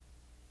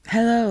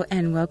Hello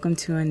and welcome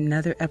to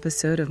another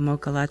episode of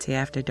Mocha Latte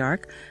After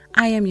Dark.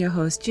 I am your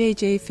host,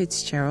 JJ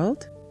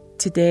Fitzgerald.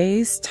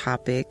 Today's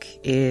topic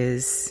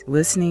is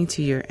listening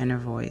to your inner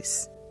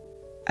voice.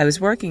 I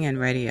was working in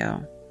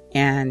radio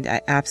and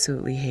I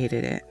absolutely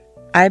hated it.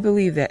 I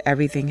believe that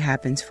everything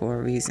happens for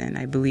a reason.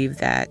 I believe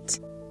that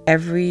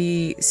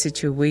every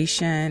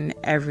situation,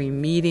 every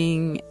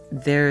meeting,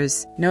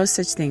 there's no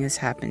such thing as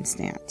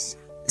happenstance.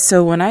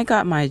 So when I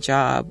got my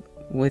job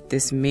with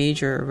this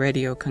major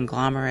radio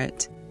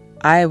conglomerate,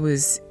 I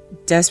was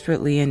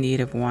desperately in need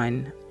of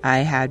one.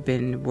 I had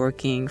been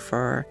working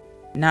for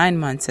 9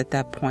 months at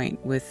that point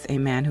with a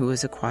man who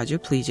was a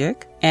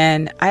quadriplegic,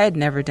 and I had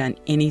never done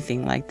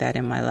anything like that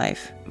in my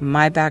life.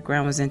 My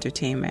background was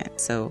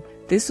entertainment, so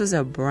this was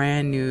a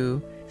brand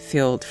new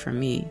field for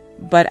me.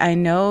 But I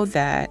know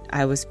that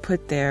I was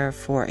put there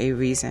for a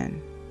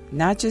reason,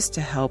 not just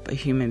to help a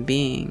human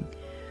being,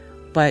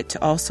 but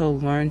to also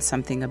learn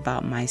something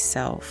about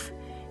myself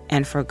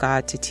and for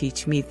God to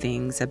teach me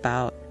things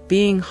about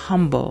being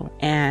humble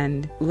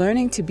and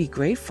learning to be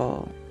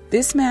grateful.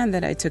 This man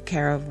that I took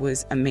care of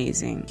was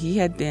amazing. He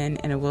had been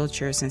in a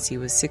wheelchair since he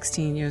was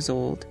 16 years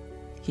old.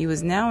 He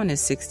was now in his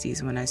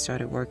 60s when I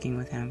started working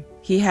with him.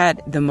 He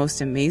had the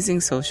most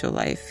amazing social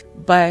life.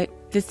 But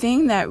the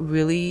thing that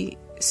really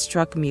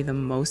struck me the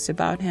most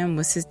about him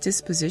was his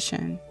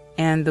disposition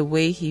and the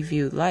way he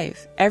viewed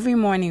life. Every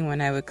morning when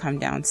I would come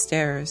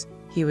downstairs,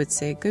 he would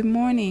say, "Good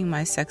morning,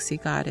 my sexy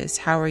goddess.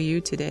 How are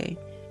you today?"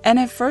 And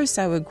at first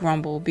I would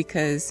grumble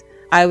because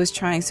I was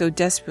trying so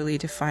desperately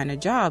to find a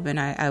job and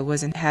I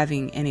wasn't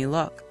having any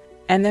luck.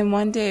 And then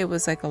one day it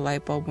was like a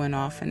light bulb went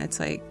off, and it's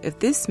like, if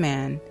this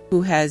man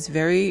who has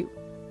very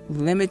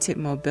limited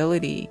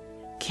mobility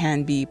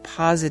can be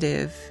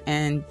positive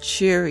and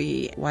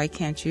cheery, why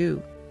can't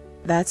you?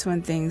 That's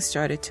when things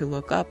started to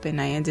look up, and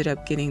I ended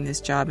up getting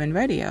this job in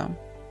radio.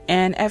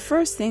 And at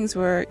first things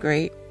were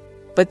great,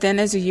 but then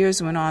as the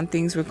years went on,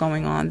 things were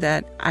going on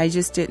that I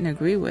just didn't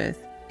agree with.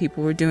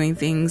 People were doing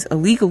things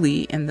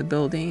illegally in the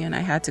building, and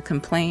I had to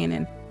complain.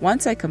 And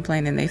once I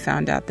complained and they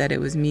found out that it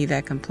was me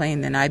that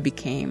complained, then I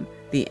became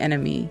the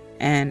enemy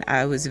and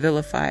I was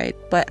vilified.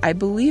 But I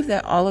believe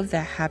that all of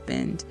that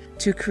happened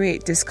to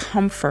create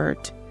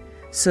discomfort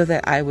so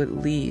that I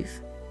would leave.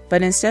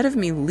 But instead of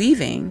me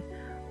leaving,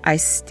 I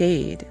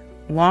stayed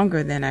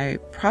longer than I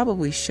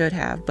probably should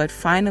have. But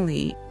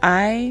finally,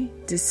 I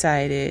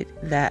decided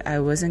that I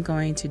wasn't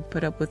going to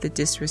put up with the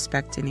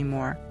disrespect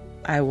anymore.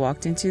 I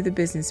walked into the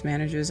business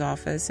manager's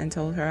office and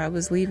told her I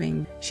was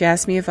leaving. She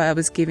asked me if I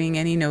was giving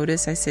any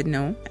notice. I said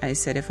no. I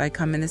said, if I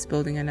come in this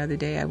building another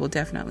day, I will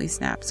definitely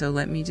snap. So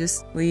let me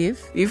just leave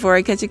before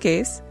I catch a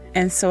case.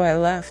 And so I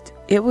left.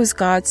 It was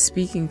God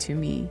speaking to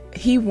me.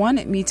 He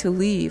wanted me to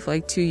leave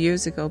like 2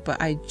 years ago,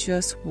 but I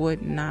just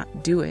would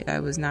not do it.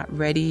 I was not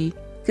ready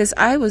because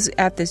I was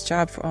at this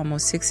job for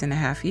almost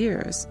 6.5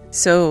 years.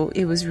 So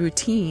it was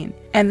routine.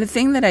 And the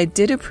thing that I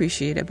did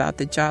appreciate about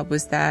the job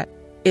was that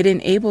it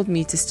enabled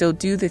me to still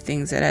do the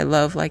things that I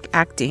love, like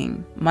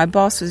acting. My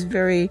boss was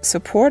very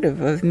supportive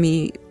of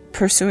me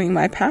pursuing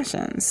my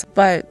passions.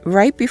 But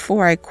right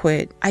before I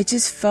quit, I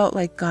just felt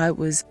like God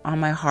was on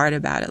my heart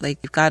about it. Like,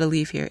 you've got to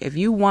leave here. If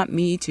you want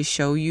me to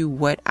show you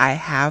what I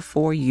have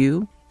for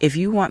you, if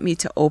you want me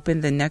to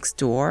open the next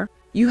door,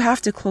 you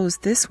have to close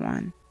this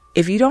one.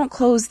 If you don't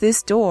close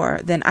this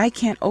door, then I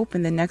can't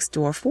open the next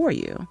door for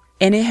you.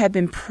 And it had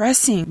been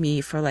pressing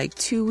me for like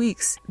 2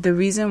 weeks. The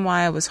reason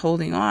why I was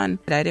holding on,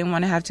 that I didn't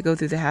want to have to go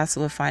through the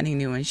hassle of finding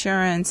new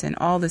insurance and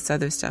all this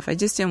other stuff. I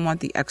just didn't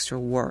want the extra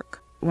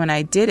work. When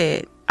I did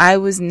it, I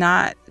was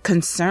not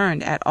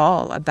concerned at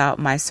all about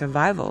my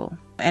survival.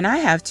 And I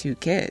have 2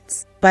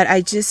 kids. But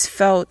I just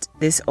felt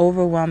this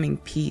overwhelming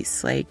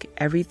peace, like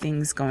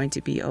everything's going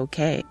to be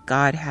okay.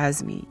 God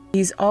has me.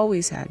 He's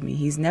always had me.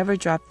 He's never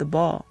dropped the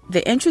ball.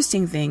 The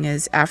interesting thing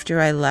is, after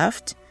I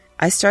left,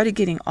 I started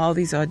getting all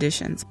these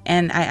auditions,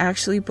 and I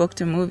actually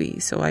booked a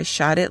movie. So I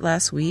shot it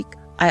last week.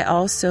 I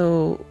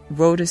also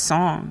wrote a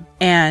song,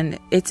 and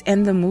it's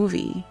in the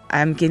movie.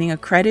 I'm getting a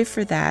credit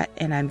for that,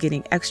 and I'm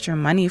getting extra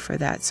money for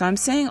that. So I'm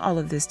saying all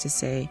of this to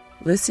say,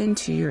 listen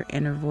to your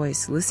inner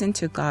voice. Listen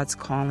to God's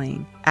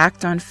calling.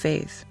 Act on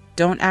faith.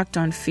 Don't act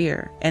on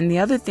fear. And the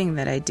other thing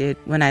that I did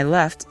when I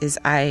left is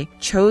I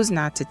chose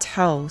not to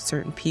tell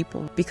certain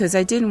people because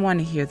I didn't want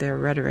to hear their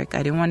rhetoric.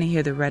 I didn't want to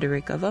hear the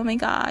rhetoric of, oh my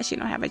gosh, you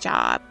don't have a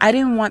job. I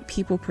didn't want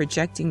people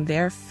projecting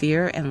their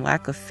fear and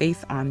lack of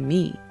faith on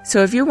me.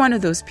 So if you're one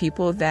of those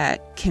people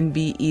that can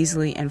be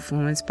easily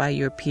influenced by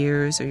your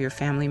peers or your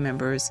family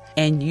members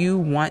and you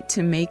want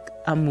to make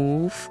a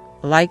move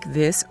like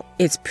this,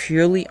 it's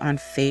purely on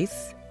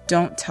faith,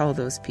 don't tell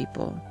those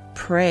people.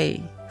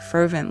 Pray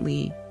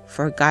fervently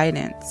for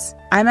guidance.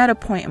 I'm at a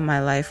point in my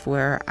life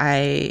where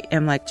I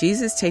am like,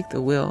 Jesus, take the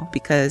wheel,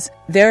 because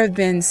there have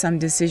been some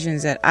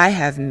decisions that I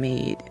have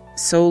made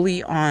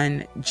solely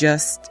on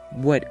just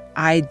what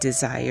I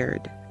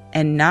desired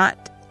and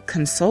not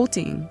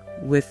consulting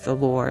with the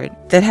Lord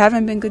that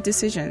haven't been good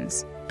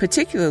decisions.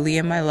 particularly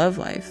in my love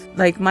life.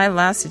 Like my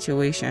last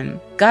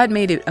situation, God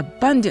made it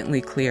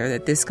abundantly clear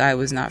that this guy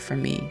was not for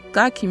me.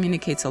 God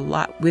communicates a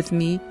lot with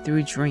me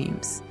through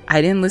dreams.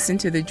 I didn't listen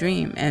to the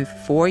dream, and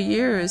 4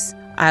 years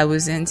I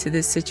was into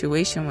this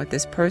situation with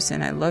this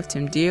person. I loved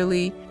him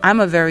dearly. I'm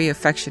a very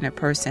affectionate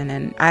person,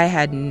 and I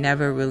had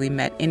never really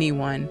met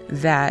anyone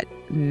that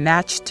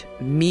matched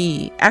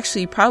me.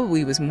 Actually,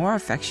 probably was more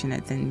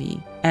affectionate than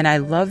me. And I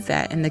loved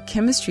that. And the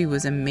chemistry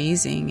was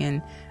amazing,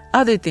 and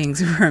other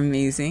things were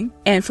amazing.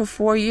 And for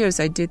 4 years,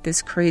 I did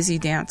this crazy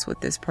dance with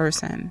this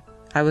person.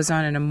 I was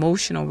on an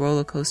emotional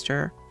roller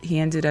coaster. He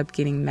ended up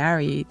getting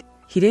married.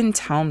 He didn't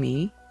tell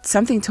me.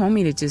 Something told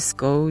me to just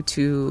go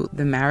to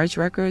the marriage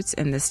records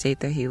in the state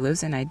that he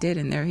lives in. I did,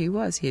 and there he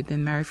was. He had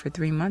been married for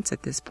 3 months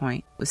at this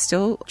point, was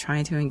still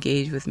trying to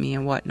engage with me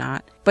and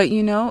whatnot. But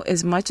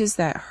as much as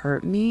that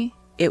hurt me,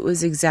 it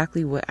was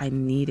exactly what I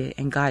needed,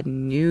 and God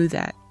knew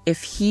that.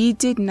 If he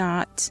did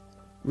not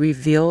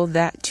reveal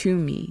that to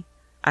me,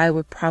 I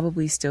would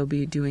probably still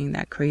be doing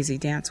that crazy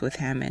dance with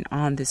him and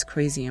on this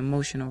crazy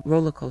emotional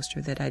roller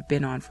coaster that I'd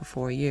been on for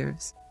 4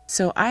 years.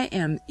 So I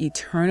am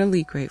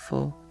eternally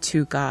grateful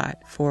to God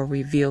for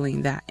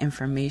revealing that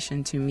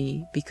information to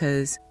me,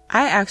 because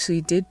I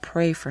actually did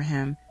pray for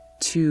him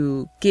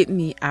to get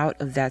me out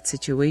of that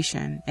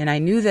situation. And I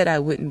knew that I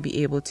wouldn't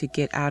be able to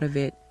get out of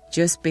it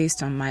just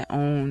based on my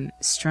own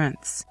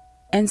strengths.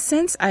 And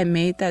since I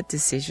made that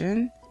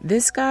decision,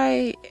 this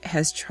guy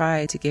has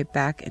tried to get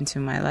back into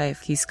my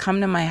life. He's come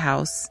to my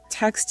house,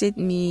 texted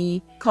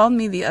me, called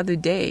me the other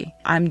day.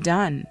 I'm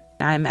done.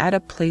 I'm at a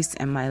place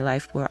in my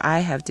life where I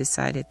have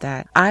decided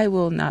that I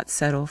will not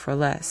settle for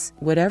less.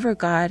 Whatever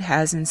God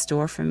has in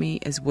store for me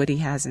is what he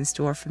has in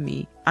store for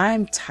me.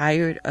 I'm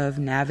tired of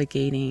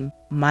navigating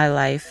my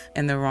life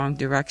in the wrong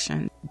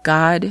direction.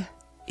 God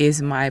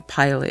is my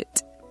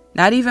pilot,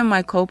 not even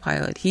my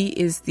co-pilot. He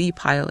is the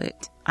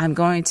pilot. I'm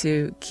going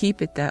to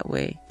keep it that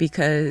way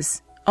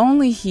because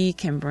only he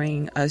can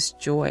bring us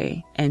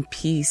joy and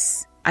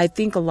peace. I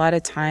think a lot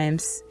of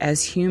times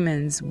as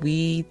humans,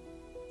 we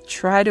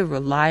try to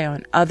rely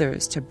on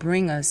others to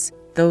bring us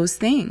those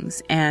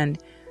things.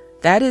 And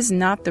that is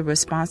not the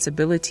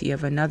responsibility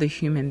of another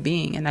human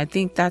being. And I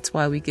think that's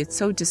why we get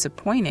so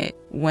disappointed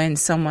when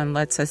someone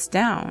lets us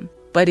down.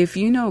 But if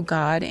you know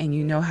God and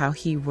you know how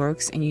he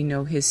works and you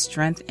know his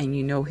strength and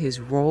you know his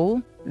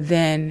role,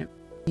 then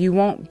you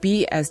won't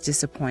be as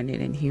disappointed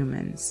in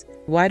humans.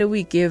 Why do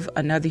we give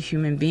another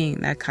human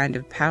being that kind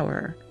of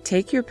power?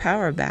 Take your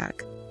power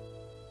back.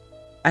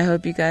 I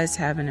hope you guys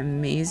have an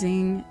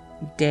amazing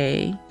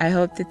day. I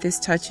hope that this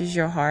touches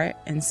your heart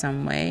in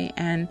some way,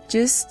 and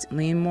just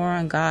lean more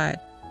on God.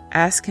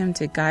 Ask him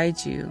to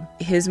guide you.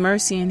 His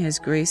mercy and his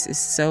grace is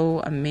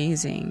so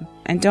amazing.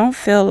 And don't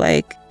feel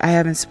like I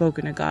haven't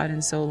spoken to God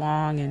in so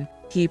long and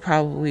he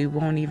probably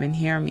won't even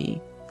hear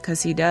me,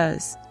 because he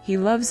does. He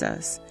loves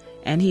us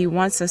and he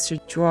wants us to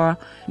draw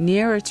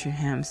nearer to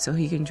him so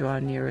he can draw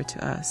nearer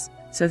to us.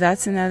 So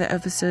that's another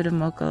episode of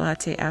Mocha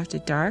Latte After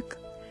Dark.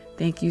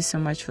 Thank you so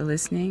much for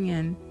listening,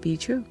 and be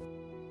true.